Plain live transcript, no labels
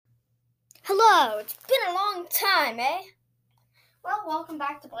Hello, it's been a long time, eh? Well, welcome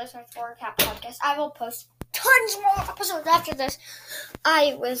back to Blazer 4 Cap Podcast. I will post tons more episodes after this.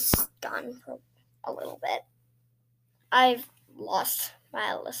 I was gone for a little bit. I've lost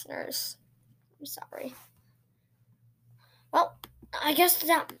my listeners. I'm sorry. Well, I guess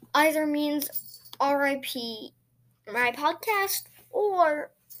that either means RIP my podcast,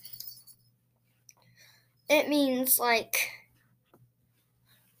 or it means,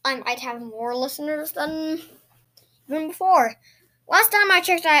 I might have more listeners than even before. Last time I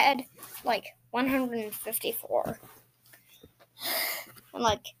checked, I had, 154. And,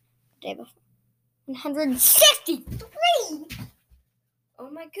 the day before, 163!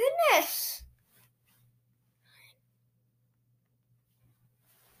 Oh my goodness!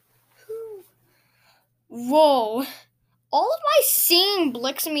 Whoa. All of my Singing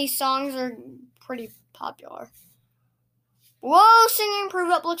Blixmy songs are pretty popular. Whoa, Singing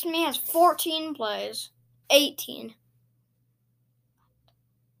Prove Up Blixmy has 14 plays. 18.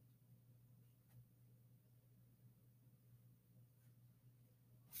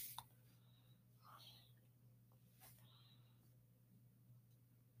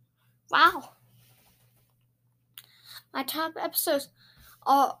 Wow. My top episodes.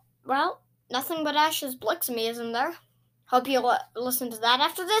 Nothing But Ashes Blixmy is in there. Hope you listen to that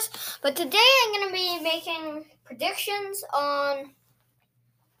after this. But today I'm going to be making predictions on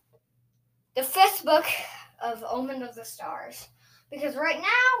the 5th book of Omen of the Stars. Because right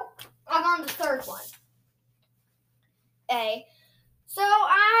now, I'm on the 3rd one.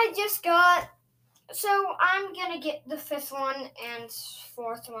 So I'm going to get the 5th one and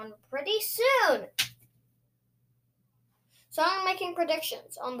 4th one pretty soon. So I'm making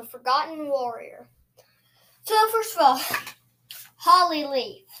predictions on the Forgotten Warrior. So first of all,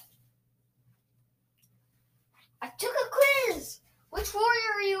 Hollyleaf. I took a quiz. Which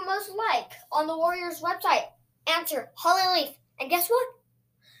warrior are you most like? On the Warrior's website. Answer, Hollyleaf. And guess what?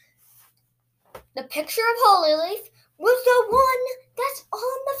 The picture of Hollyleaf was the one that's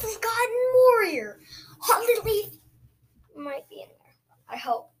on the Forgotten Warrior. Hollyleaf might be in there. I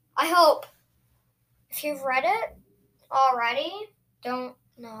hope. If you've read it already, don't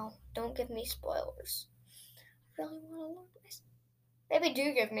give me spoilers. I really want to learn this. Maybe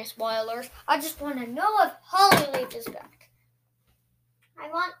do give me spoilers. I just want to know if Hollyleaf is back. I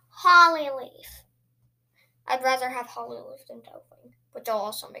want Hollyleaf. I'd rather have Hollyleaf than Dovewing, which I'll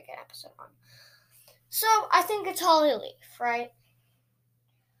also make an episode on. So, I think it's Hollyleaf, right?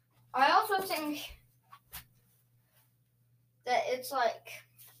 I also think that it's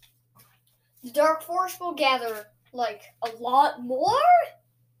the Dark Forest will gather a lot more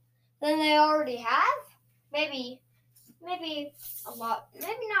than they already have. Maybe a lot,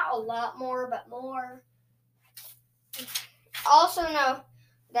 maybe not a lot more, but more. Also know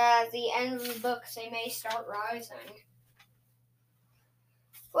that at the end of the book, they may start rising.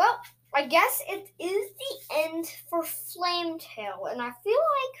 Well, I guess it is the end for Flametail, and I feel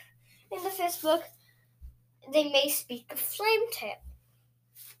like in the 5th book, they may speak of Flametail.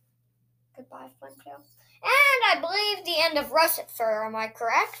 Goodbye, Flametail. And I believe the end of Russet Fur, am I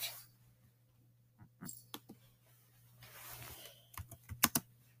correct?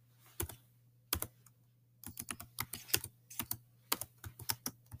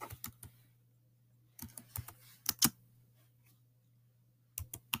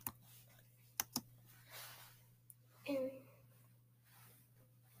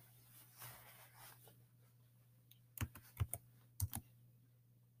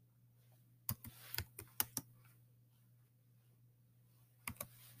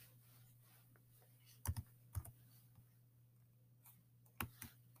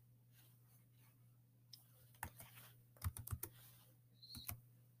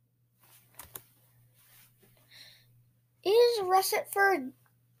 Is Russet Fur...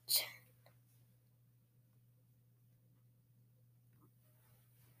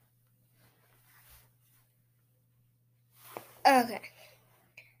 Okay.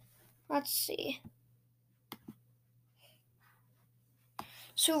 Let's see.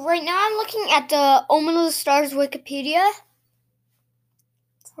 So right now I'm looking at the Omen of the Stars Wikipedia.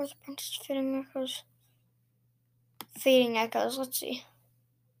 Forest Apprentice Fading Echoes. Let's see.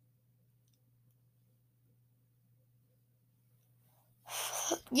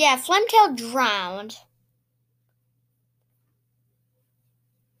 Yeah, Flametail drowned.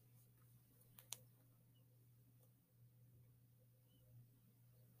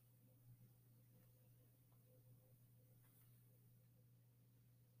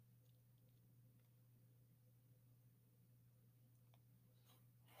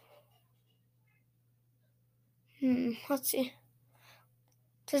 Let's see.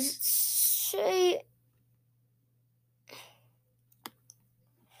 Does it say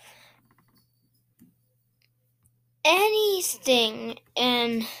anything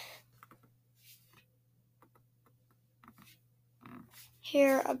in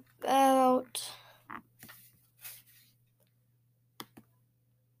here about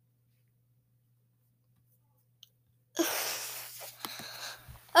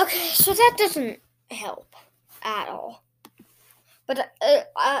okay, so that doesn't help at all. But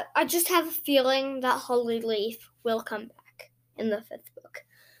I just have a feeling that Hollyleaf will come back in the 5th book.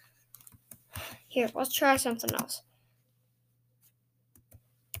 Here, let's try something else.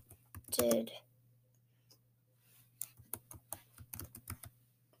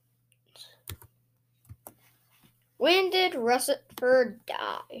 When did Russetford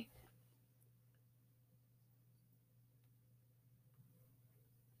die?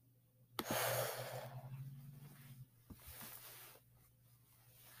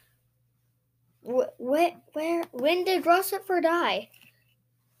 When did Russetford die?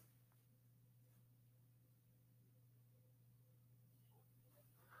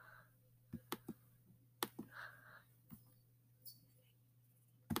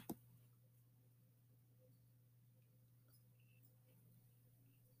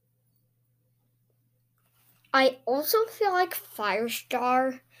 I also feel like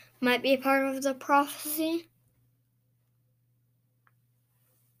Firestar might be a part of the prophecy.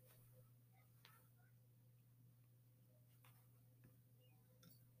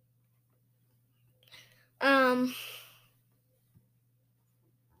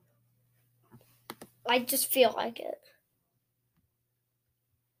 I just feel like it.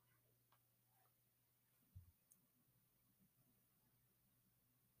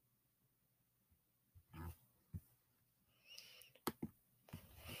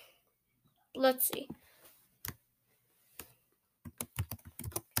 Let's see.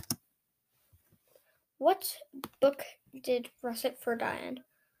 What book did Russetford die in?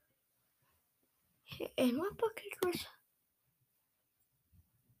 In what book did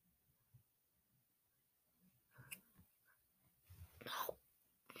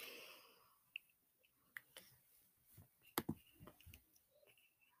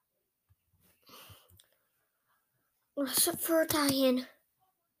Russetford die in?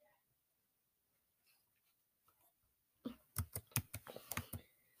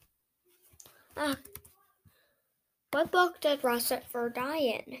 What book did Russetford die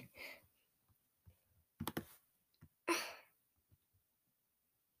in?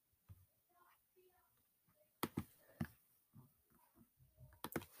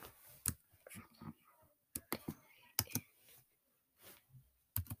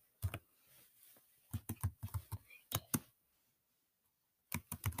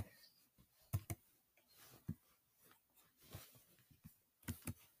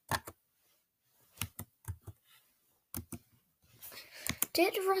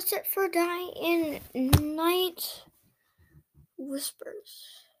 Did Russetford die in Night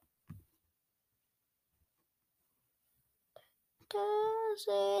Whispers?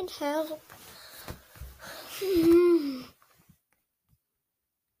 Doesn't help.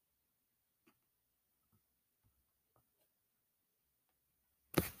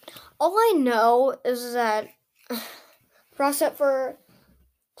 All I know is that Russetford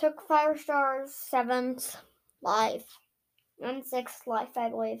took Firestar's 7th life and 6th life, I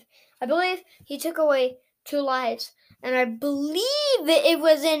believe. I believe he took away 2 lives, and I believe it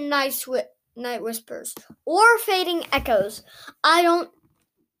was in Night Whispers or Fading Echoes. I don't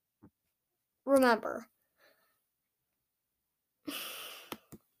remember.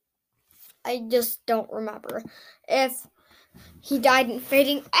 I just don't remember if he died in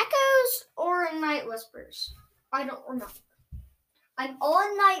Fading Echoes or in Night Whispers. I don't remember. I'm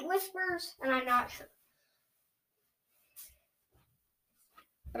on Night Whispers, and I'm not sure.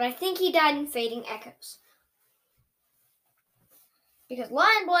 But I think he died in Fading Echoes. Because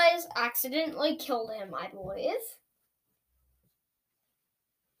Lionblaze accidentally killed him, I believe.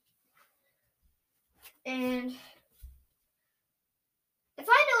 And if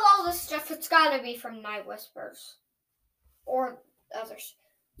I know all this stuff, it's gotta be from Night Whispers. Or others.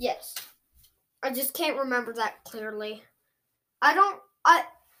 Yes. I just can't remember that clearly. I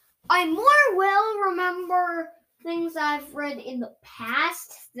more well remember things I've read in the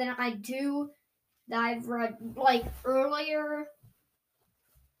past than I do that I've read like earlier.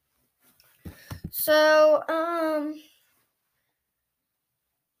 So,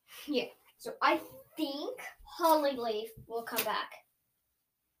 yeah. So I think Hollyleaf will come back.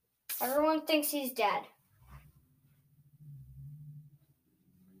 Everyone thinks he's dead.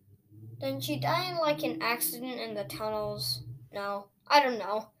 Didn't she die in like an accident in the tunnels? No, I don't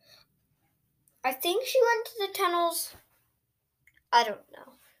know. I think she went to the tunnels. I don't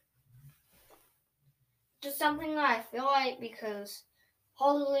know. Just something that I feel like, because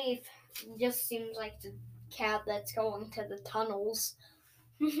Hollyleaf just seems like the cat that's going to the tunnels.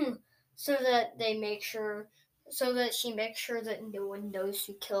 so that she makes sure that no one knows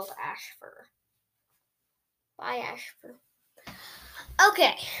who killed Ashfur. Bye, Ashfur.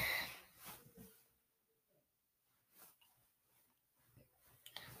 Okay.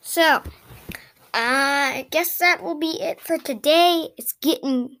 So, I guess that will be it for today. It's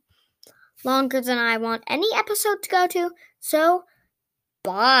getting longer than I want any episode to go to. So,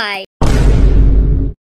 bye.